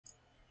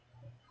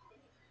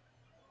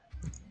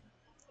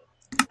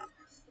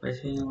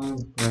Pasukan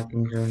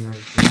walking journal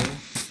here.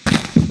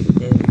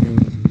 Everything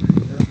is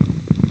Mando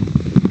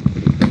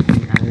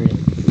and Alex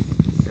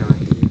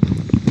Zoti.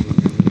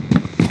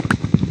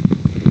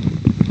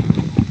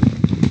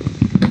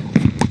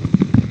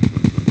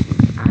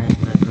 I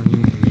was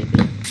running to make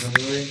it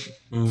forward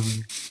and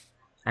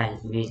I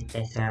reached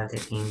a cell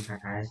taking for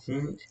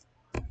accident.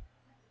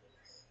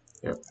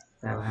 Yep,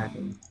 that will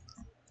happen.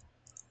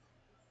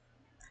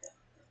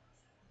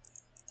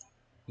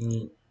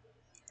 We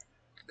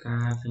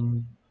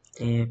carving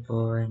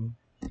table and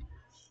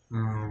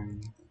not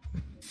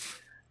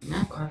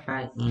quite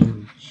right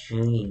in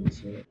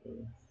trees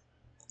really.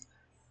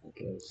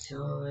 Okay,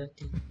 so that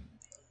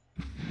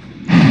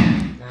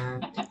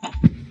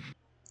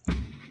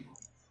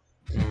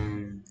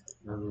then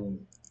I will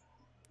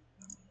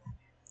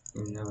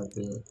and that would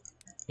be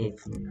it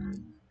for now.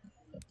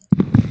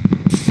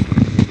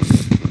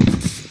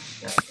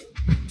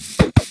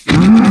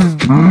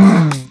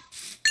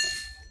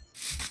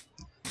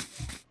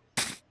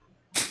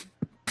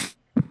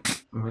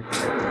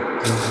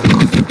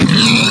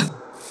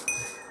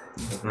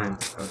 Teman,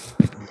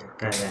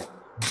 kada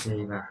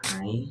dari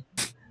bahai,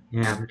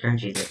 yang akan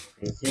tidak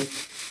fisik,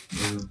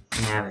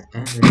 yang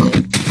akan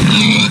tidak,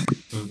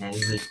 yang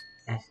dari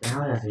as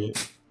well as it,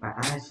 but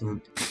I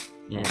think,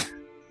 yeah.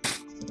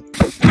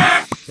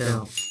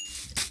 So,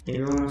 if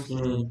you want to see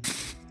me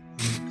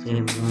say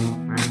more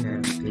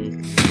under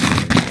please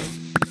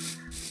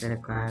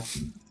subscribe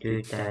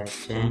to the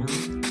channel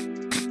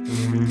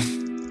and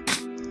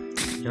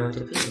enjoy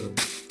the video.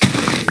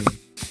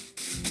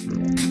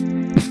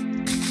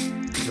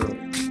 So,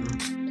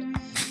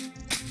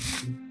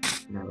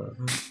 now,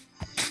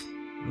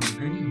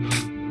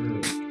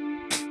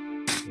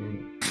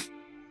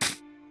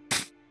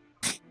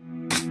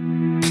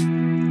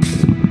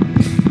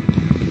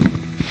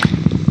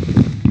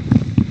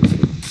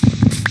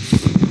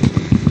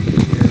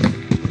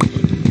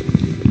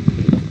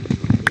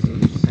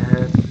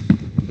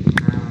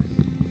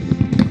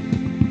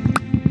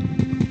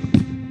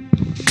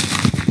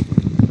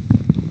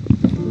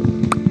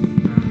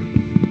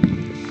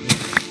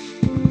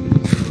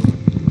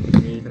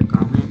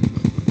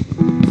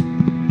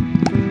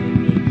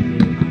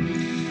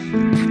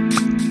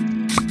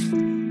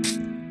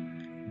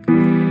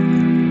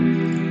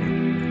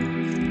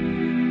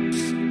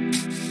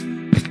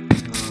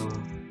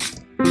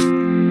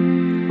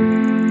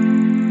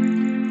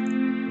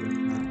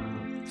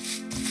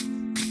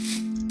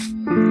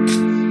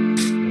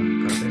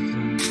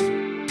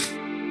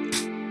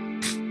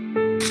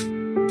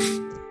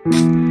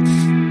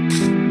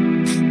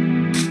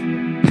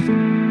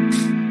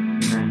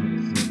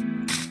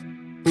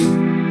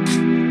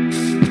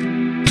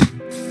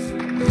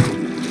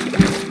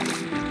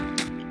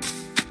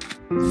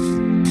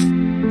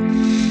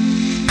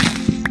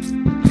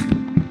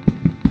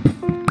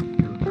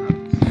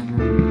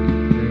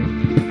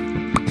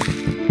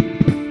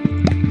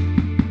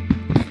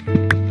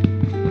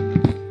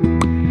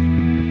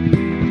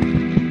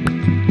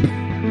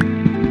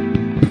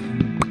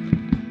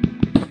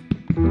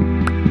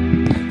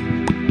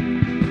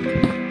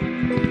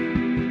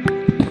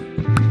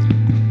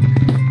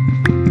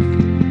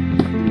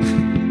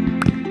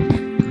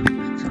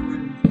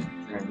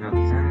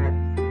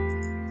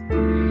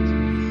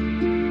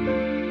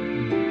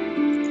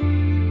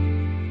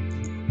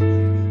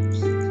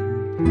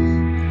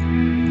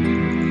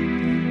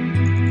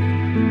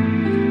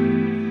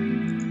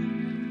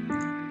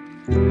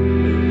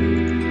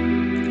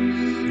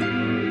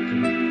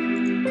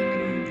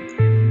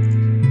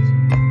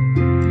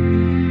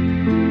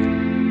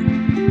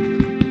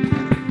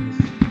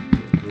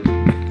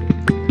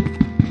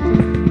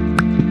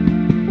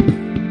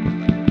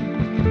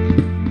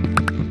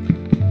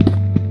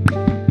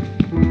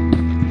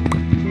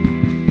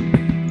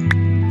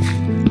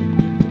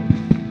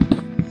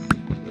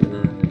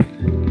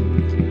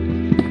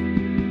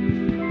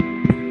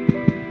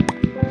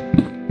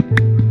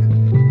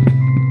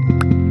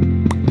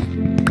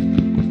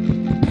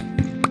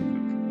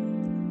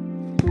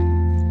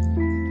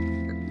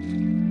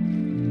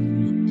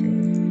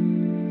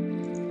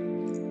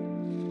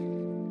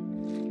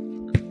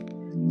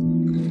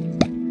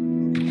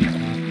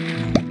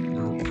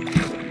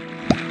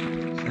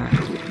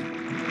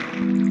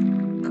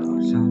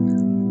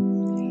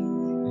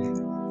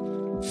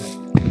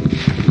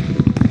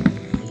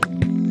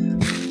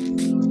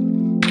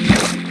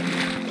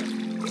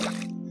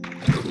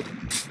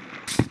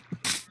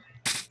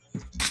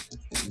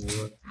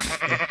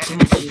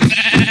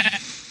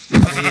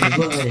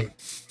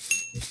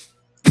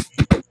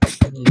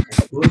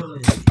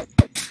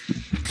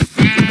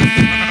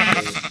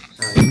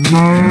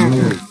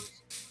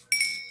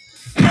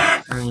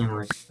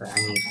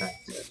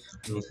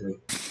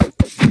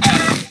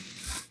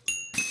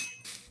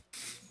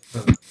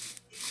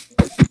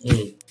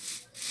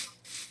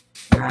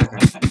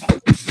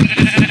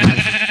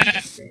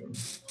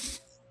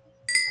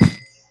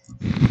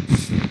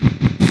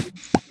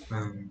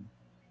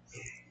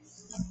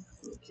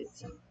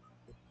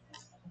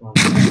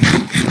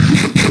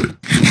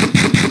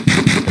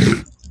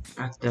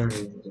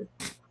 started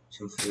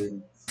some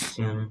food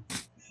soon.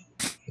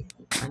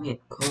 I need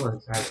coal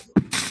inside.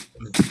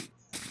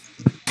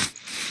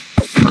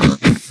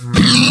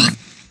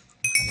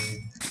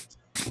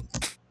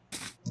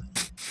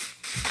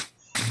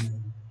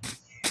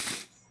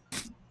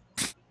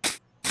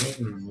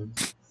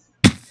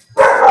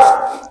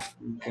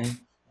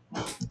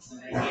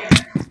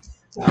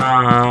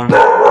 Um,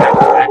 Never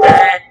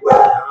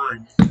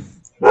mind.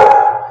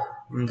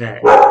 Okay. Okay.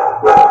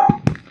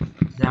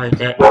 So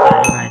that is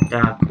my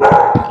dog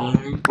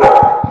barking.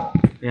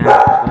 We're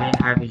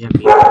happy to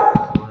be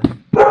before.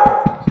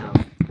 So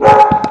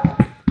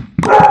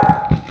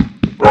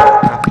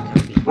happy to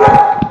be.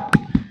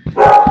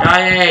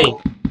 Charlie!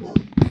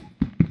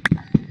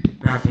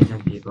 We're happy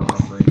some people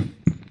over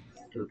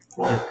to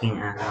looking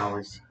at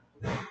ours.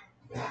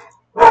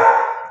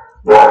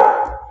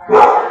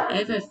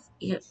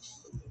 If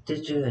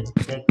did you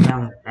take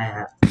down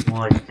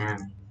walls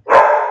down?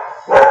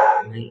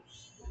 Wait,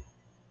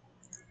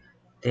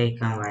 take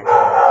down right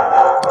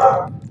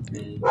now.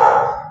 Wait,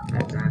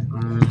 that's not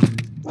going.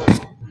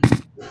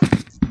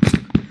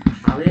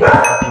 I really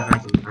talking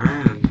about some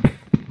iron.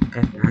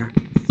 Guess not.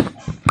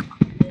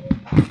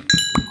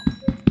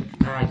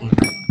 I can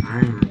find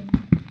iron.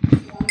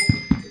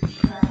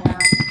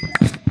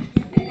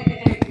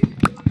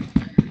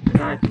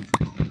 I can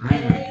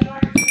find iron.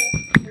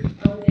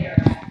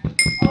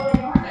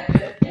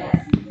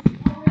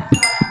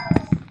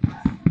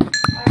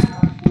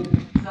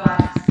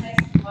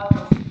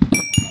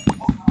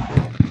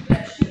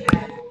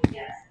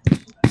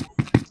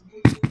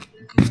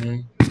 Okay.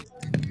 Okay.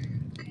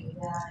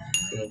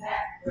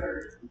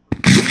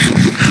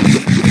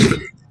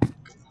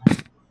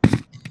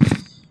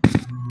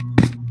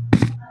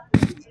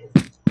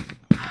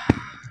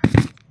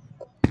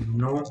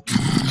 No.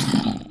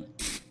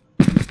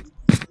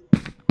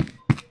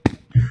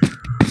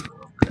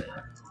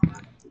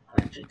 I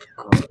just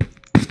call it.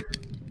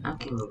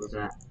 Okay, what was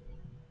that?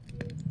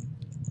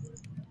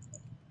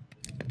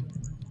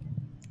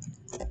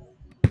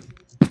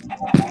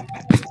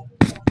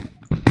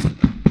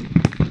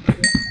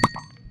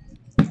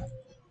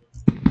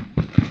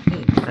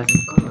 Hey, that's a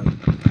color.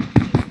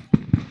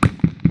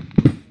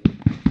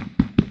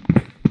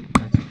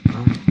 That's a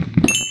color.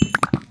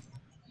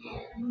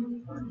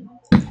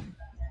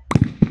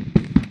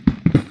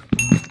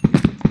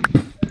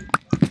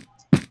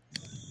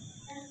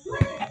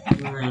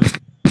 Nine.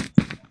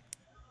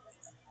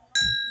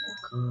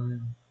 Color.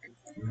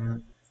 Yeah.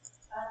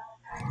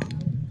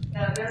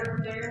 No,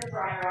 they're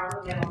dry around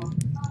the middle.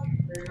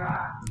 They're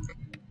dry.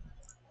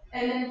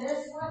 And then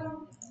this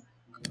one,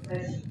 I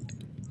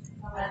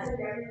took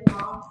everything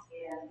off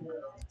and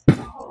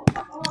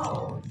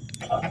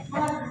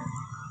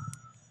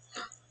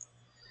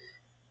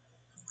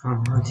How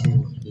much is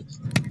it?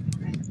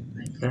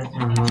 That's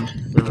how much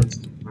food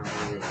my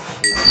mother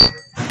cheese.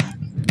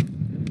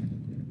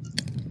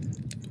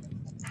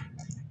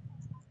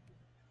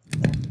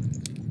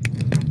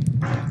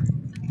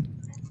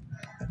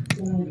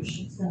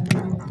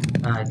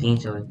 I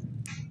think so.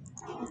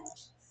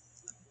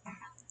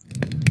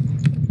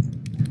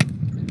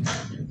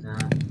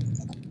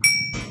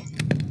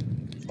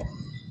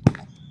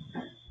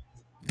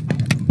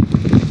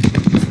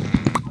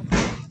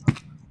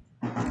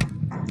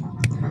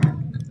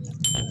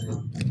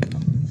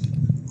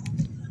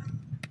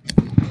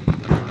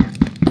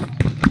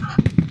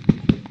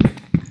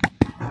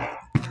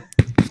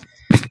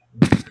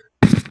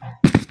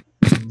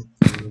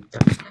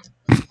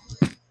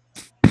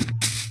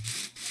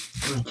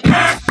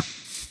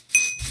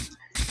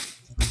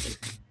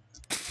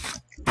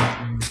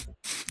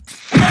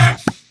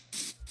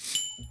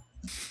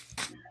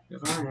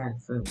 If I had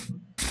food.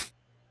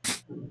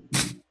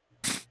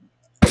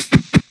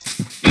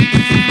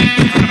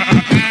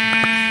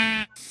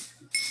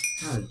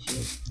 Oh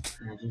shit.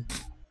 I just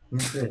no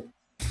food.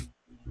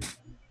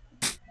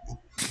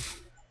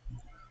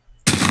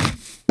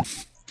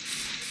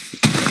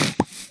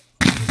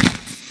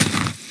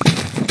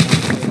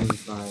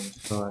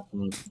 So I can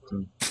eat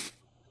some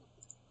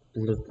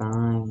blue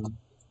time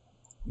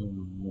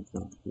and make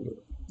them food.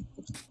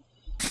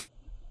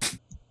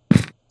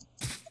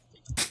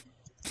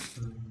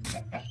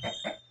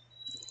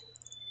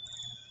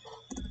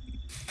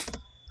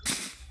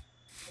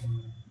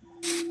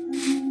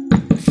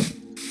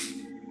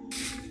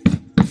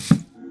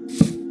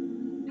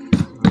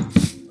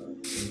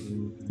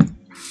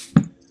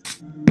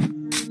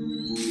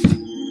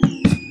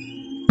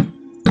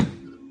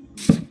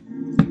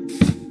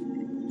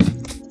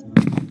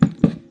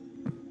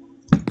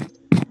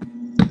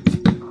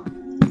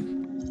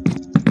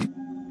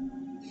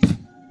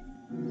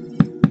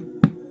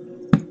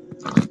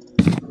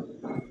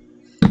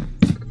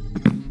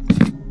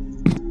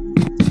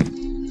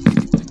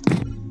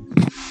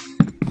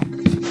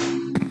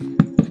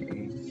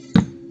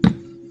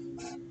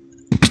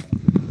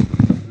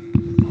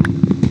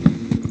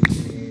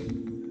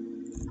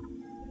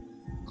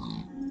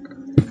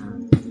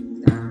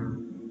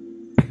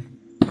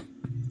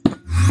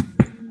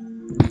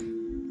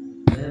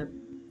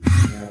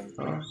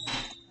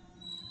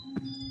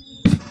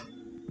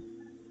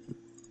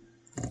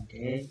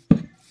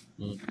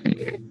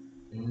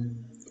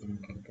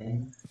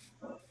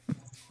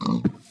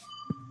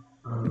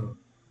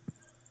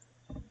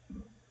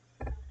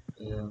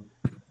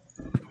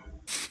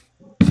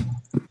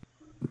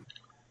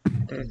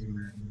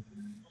 gimana?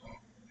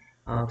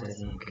 Oh,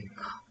 tadinya kayak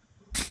oh,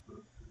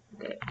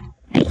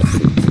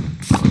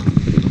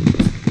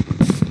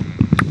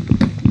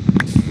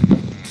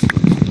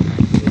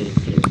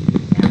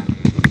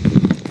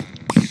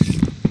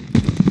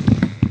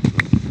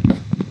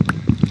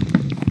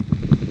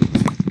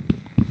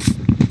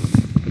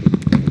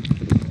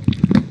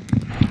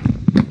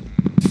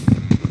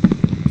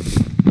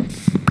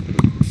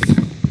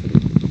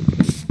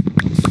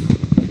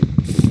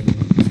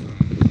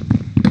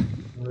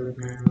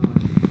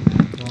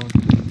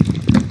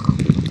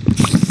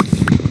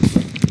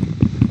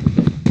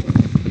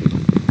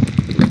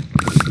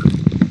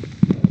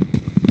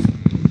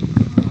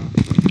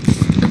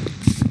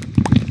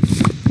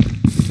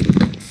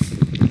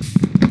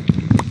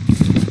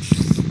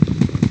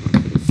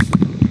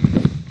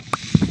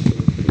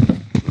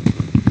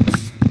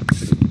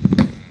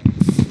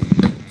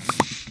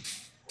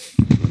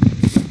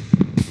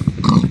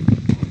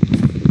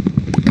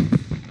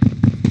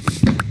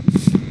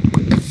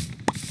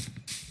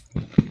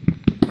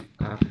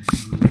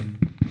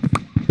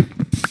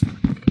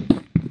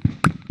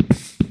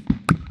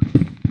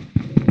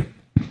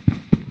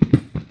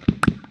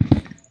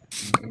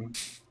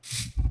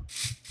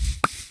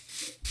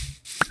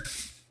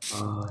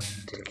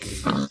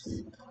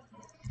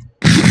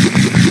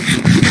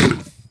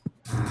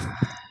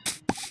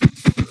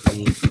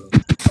 gitu.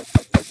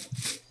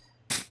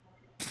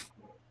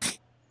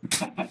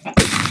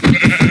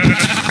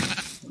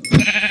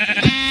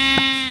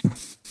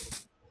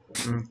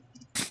 Hmm.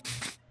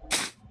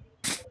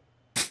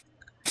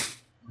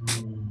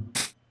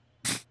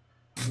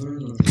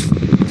 Hmm.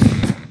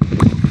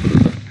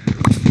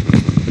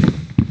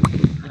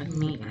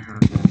 Ini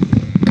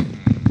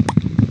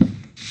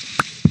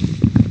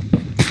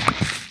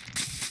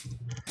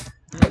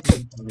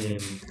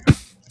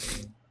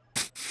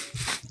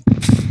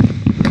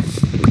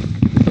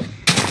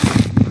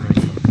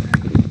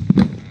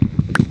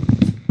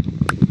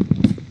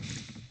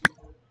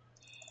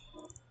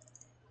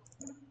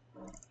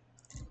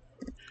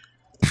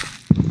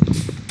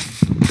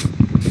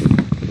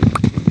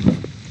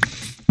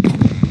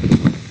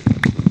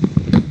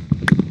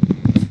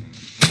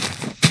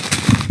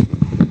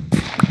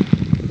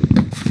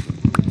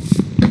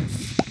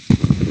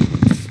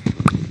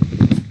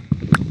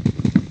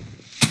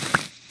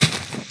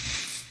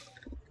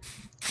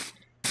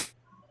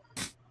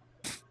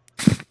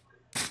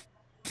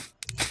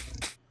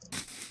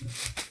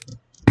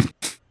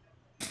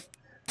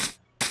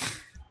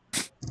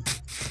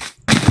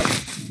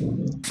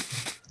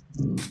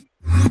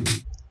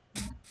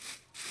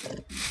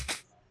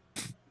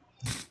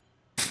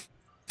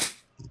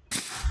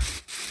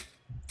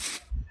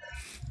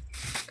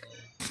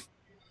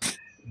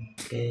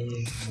Oke,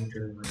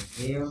 muncul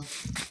video.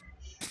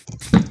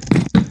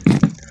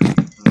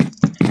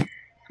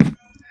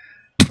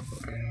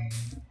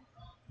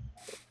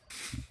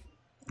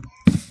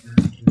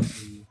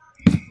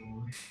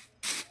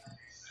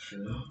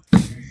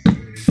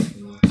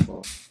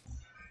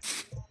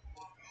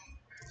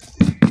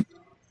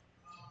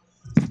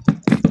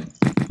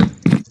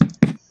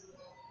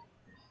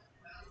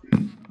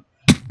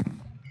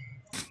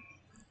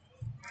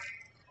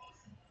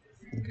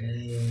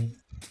 Okay.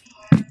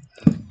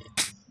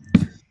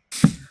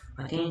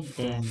 I think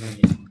they are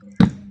ready.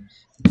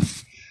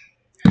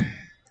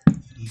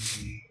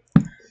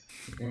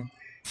 Okay.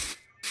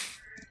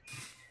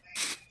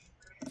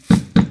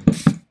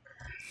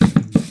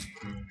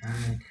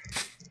 Alright.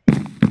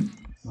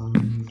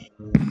 1,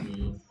 2,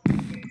 3, 4,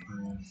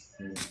 5,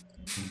 6,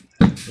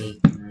 7,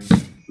 8,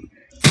 9.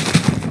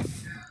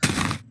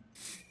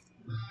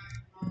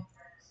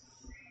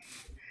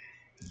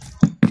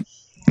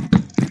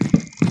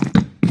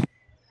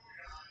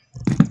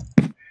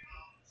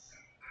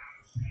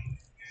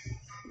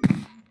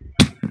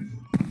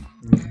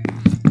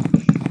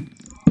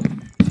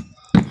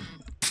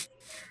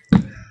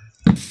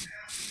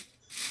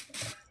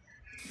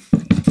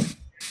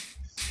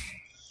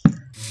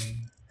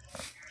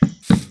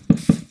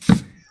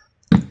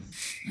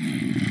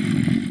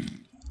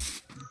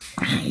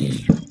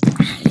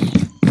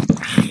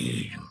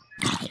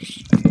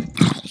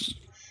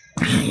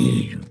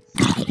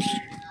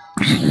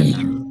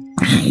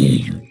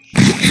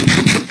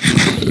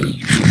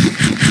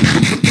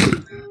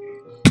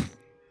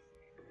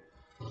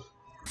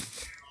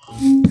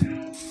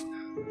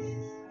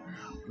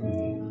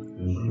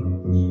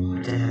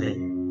 Cari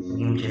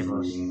game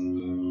GeForce.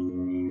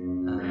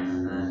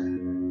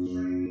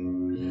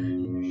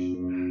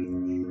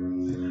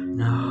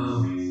 No.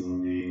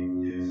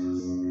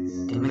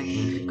 They make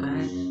games, you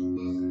guys.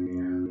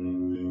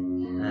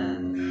 No.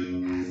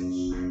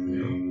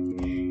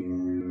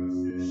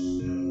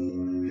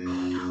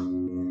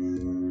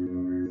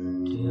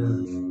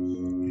 Dude.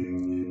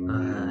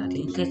 I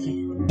think it's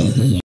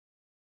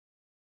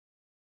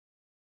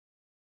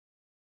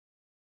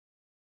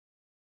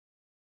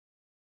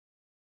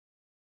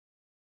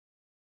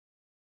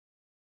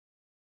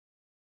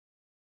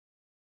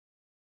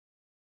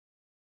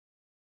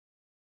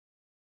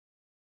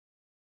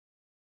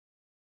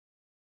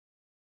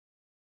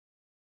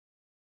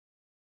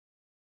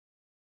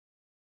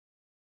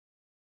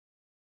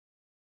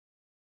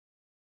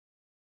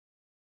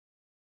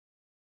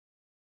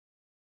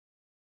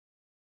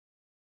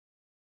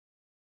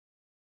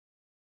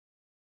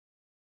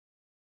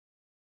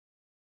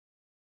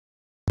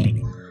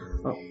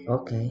Oh,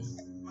 okay.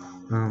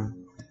 I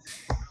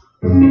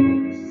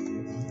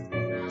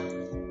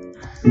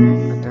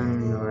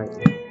don't know what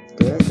to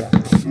do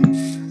that.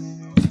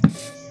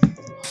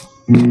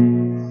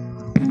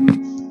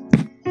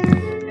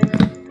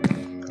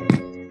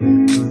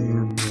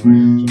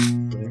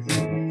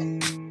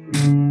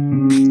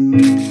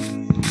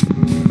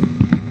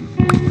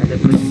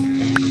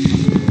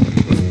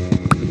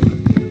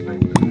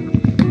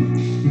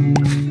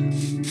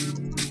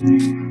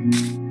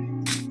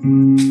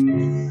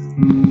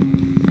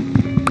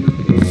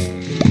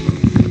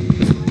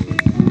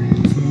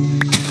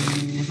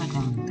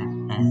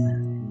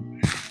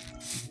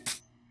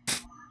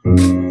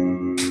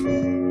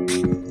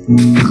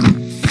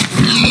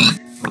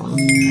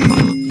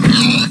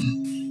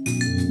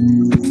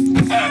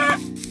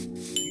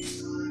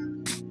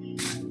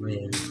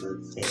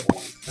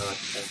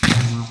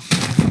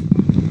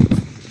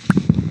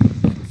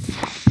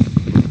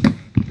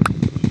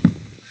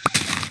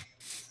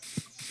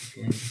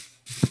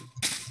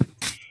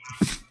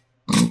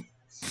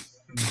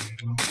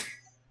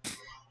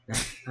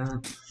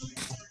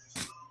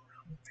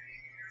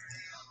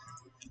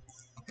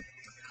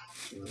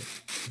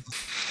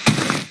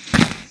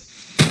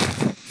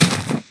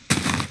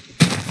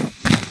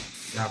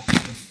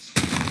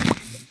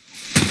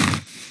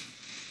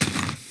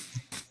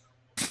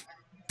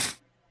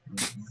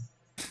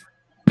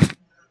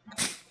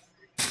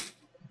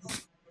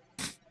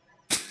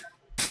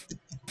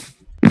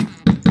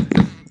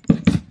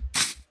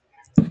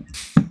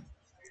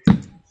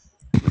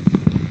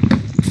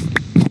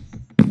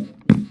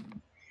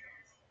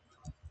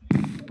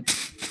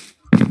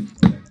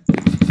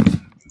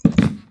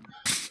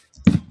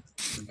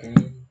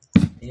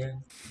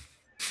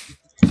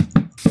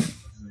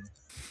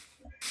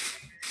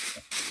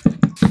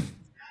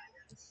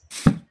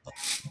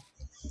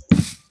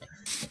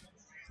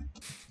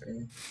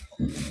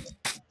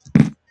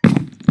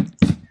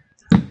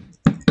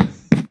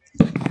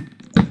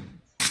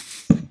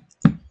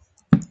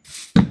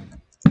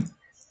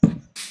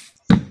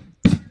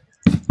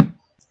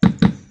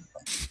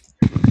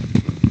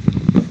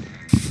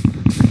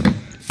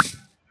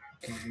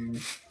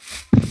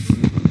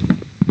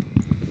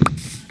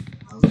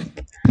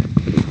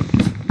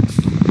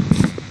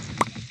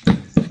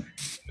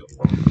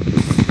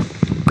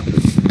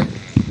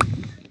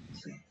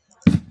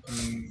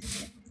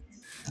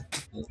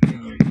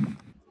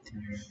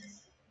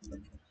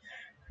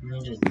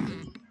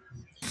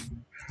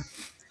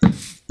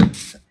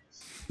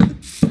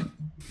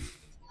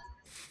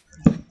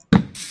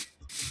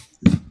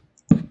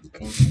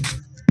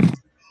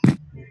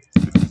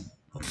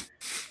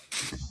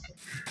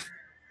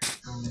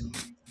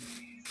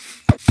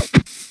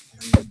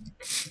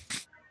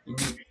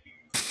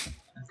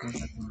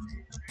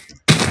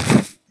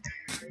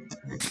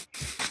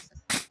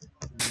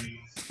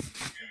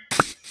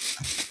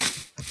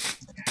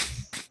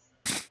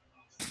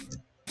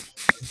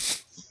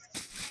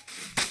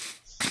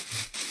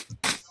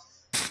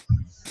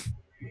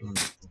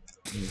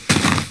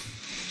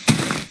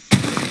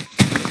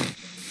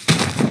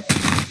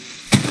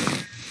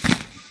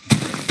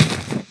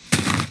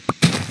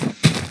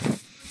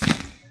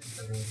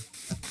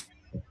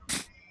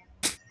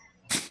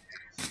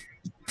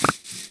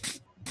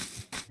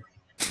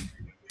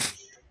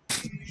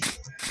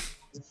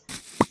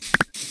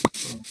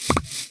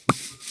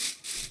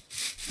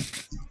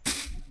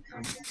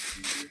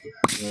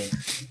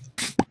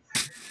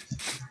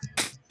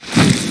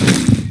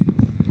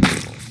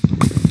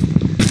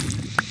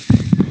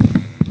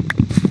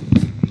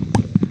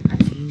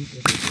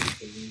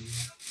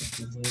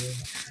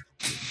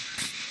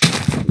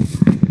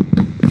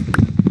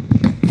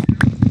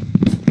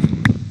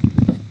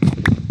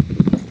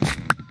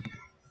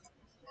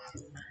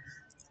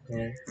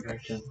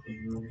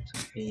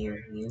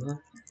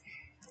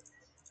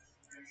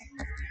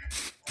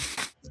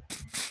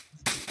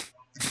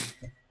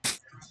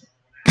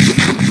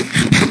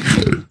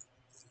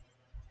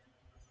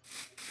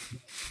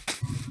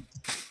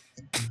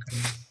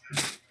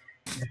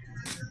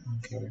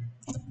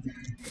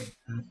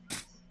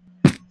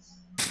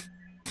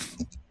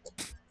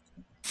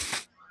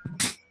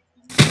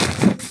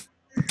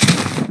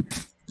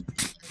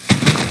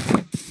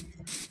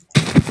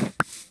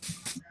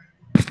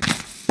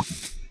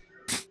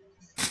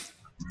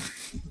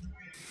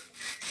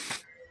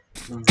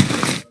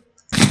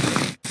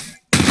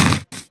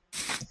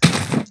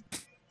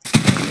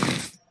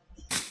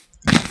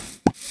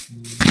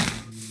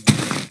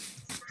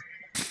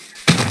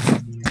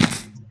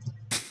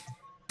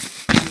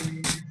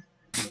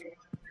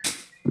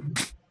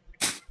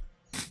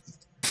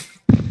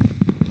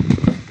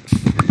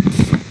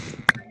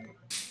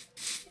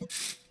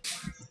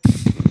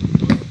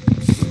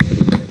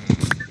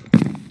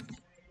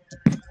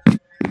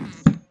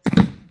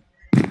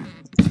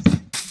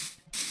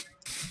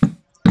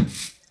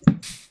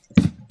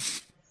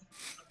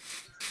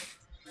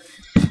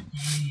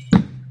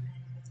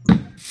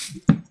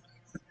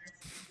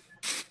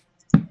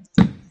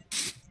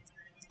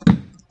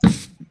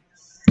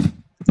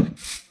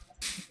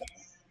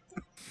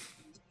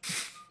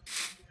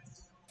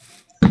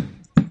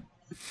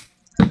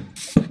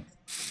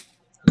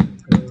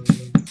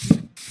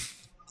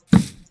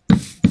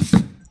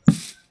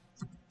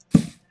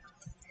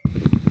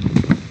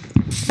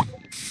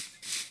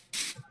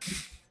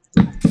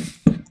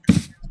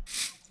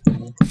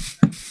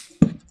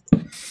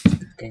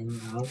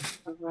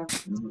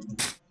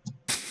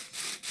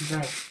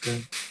 Right,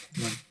 good.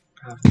 One,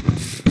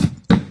 half.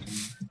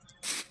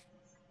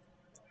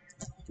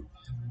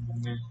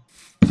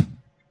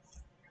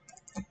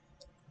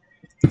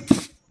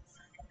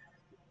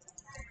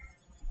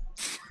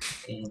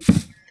 Okay,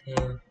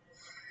 there.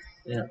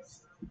 Well,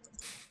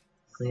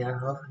 we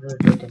are off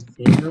to the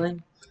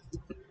feeling,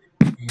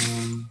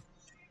 and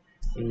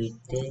we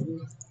did.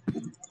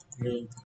 We